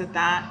boys at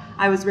that.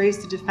 I was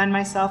raised to defend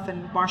myself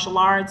in martial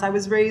arts. I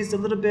was raised a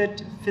little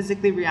bit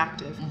physically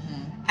reactive.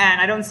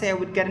 And I don't say I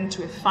would get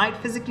into a fight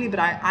physically, but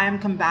I am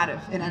combative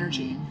in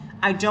energy.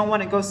 I don't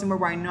want to go somewhere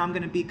where I know I'm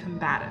going to be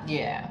combative.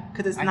 Yeah.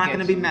 Because it's not going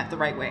to be met the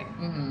right way.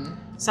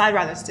 So I'd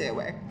rather stay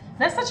away.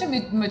 That's such a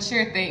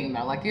mature thing,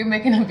 though. Like, you're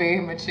making a very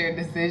mature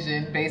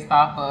decision based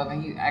off of,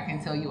 and I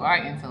can tell you are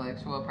an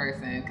intellectual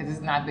person because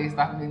it's not based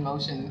off of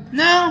emotion.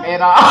 No. At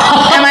all.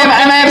 Am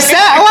I upset?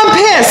 Oh, I'm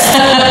pissed.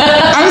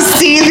 I'm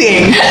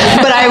seething.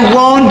 But I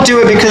won't do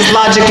it because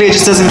logically it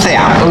just doesn't play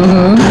out.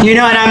 You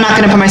know, and I'm not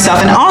going to put myself,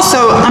 and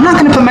also I'm not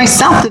going to put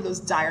myself through those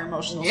dire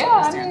emotional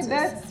circumstances.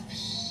 I mean,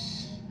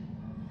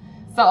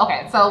 So,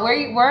 okay, so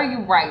where are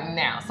you right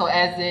now? So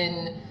as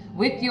in,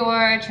 with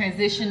your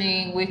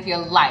transitioning with your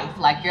life,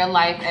 like your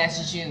life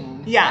as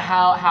June. Yeah.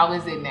 How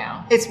is it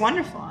now? It's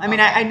wonderful. I mean,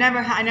 I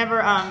never,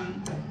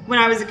 when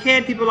I was a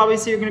kid, people would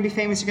always say, you're going to be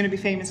famous,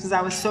 because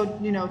I was so,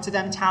 you know, to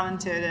them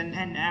talented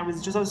and I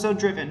was just so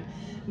driven.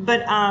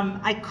 But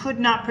I could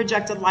not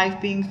project a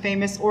life being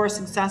famous or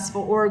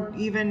successful or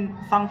even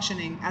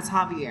functioning as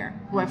Javier,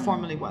 who I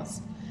formerly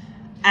was,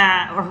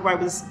 or who I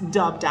was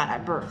dubbed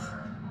at birth.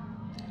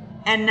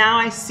 And now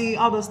I see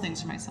all those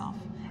things for myself.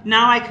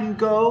 Now I can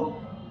go,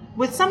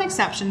 with some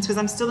exceptions, because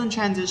I'm still in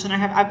transition.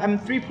 I'm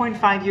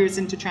 3.5 years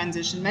into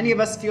transition. Many of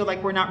us feel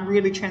like we're not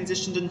really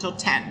transitioned until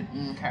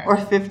 10 or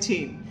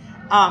 15.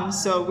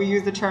 So we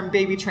use the term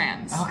baby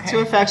trans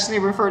to affectionately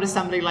refer to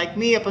somebody like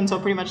me up until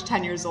pretty much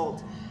 10 years old.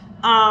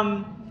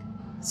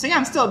 So yeah,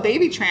 I'm still a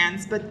baby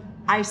trans, but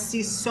I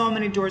see so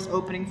many doors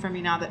opening for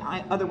me now that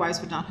I otherwise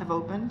would not have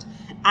opened.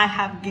 I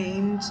have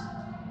gained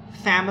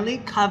family,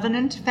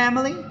 covenant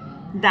family,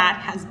 that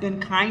has been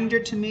kinder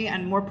to me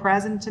and more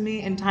present to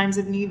me in times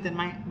of need than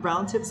my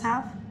relatives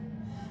have.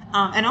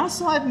 And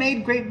also I've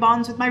made great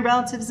bonds with my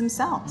relatives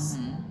themselves.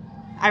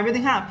 I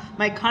really have.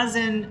 My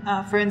cousin,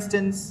 for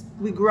instance,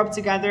 we grew up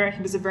together.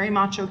 He was a very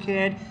macho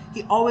kid.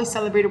 He always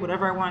celebrated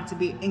whatever I wanted to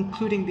be,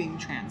 including being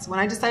trans. When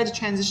I decided to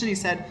transition, he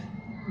said,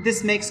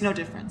 this makes no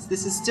difference.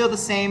 This is still the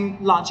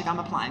same logic I'm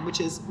applying, which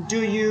is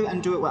do you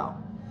and do it well.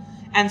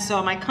 And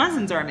so my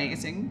cousins are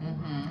amazing.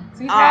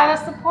 So you have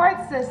a support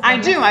system. I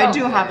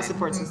do have a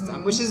support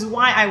system, which is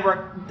why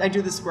I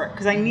do this work,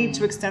 because I need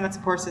to extend that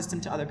support system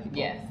to other people.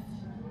 Yes,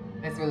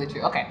 that's really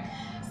true. Okay,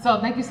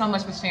 so thank you so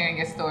much for sharing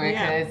your story,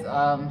 because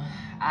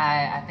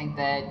I think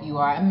that you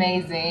are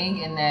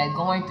amazing, and that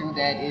going through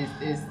that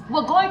is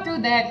going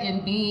through that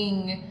and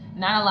being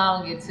not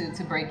allowing it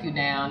to break you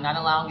down, not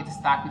allowing it to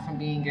stop you from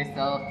being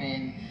yourself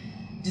and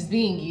just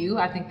being you.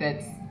 I think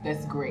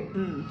that's great.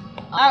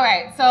 All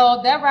right,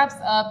 so that wraps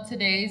up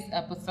today's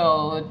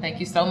episode. Thank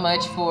you so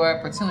much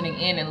for tuning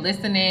in and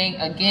listening.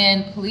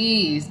 Again,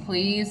 please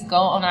go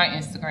on our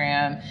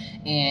Instagram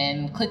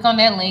and click on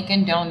that link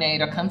and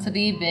donate, or come to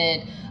the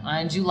event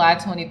on July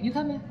 20th. You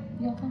coming?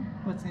 You gonna come?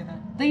 What's the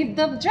event?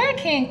 The Drag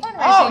King fundraising.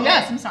 Oh,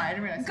 yes. I'm sorry. I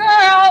didn't realize. Girl.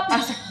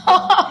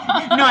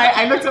 No,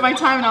 I looked at my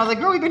time and I was like,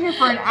 girl, we've been here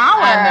for an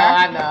hour.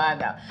 I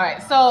know. All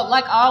right. So,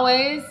 like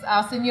always,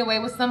 I'll send you away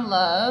with some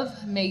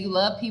love. May you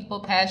love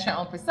people past your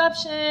own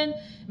perception.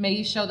 May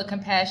you show the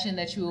compassion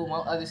that you would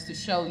want others to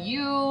show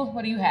you.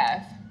 What do you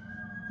have?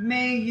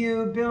 May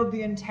you build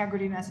the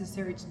integrity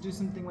necessary to do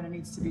something when it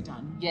needs to be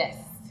done. Yes.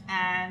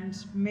 And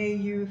may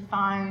you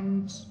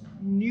find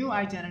new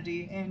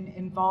identity in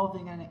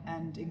involving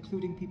and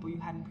including people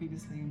you hadn't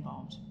previously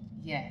involved.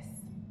 Yes.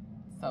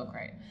 So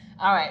great.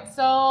 All right.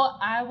 So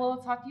I will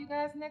talk to you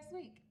guys next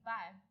week. Bye.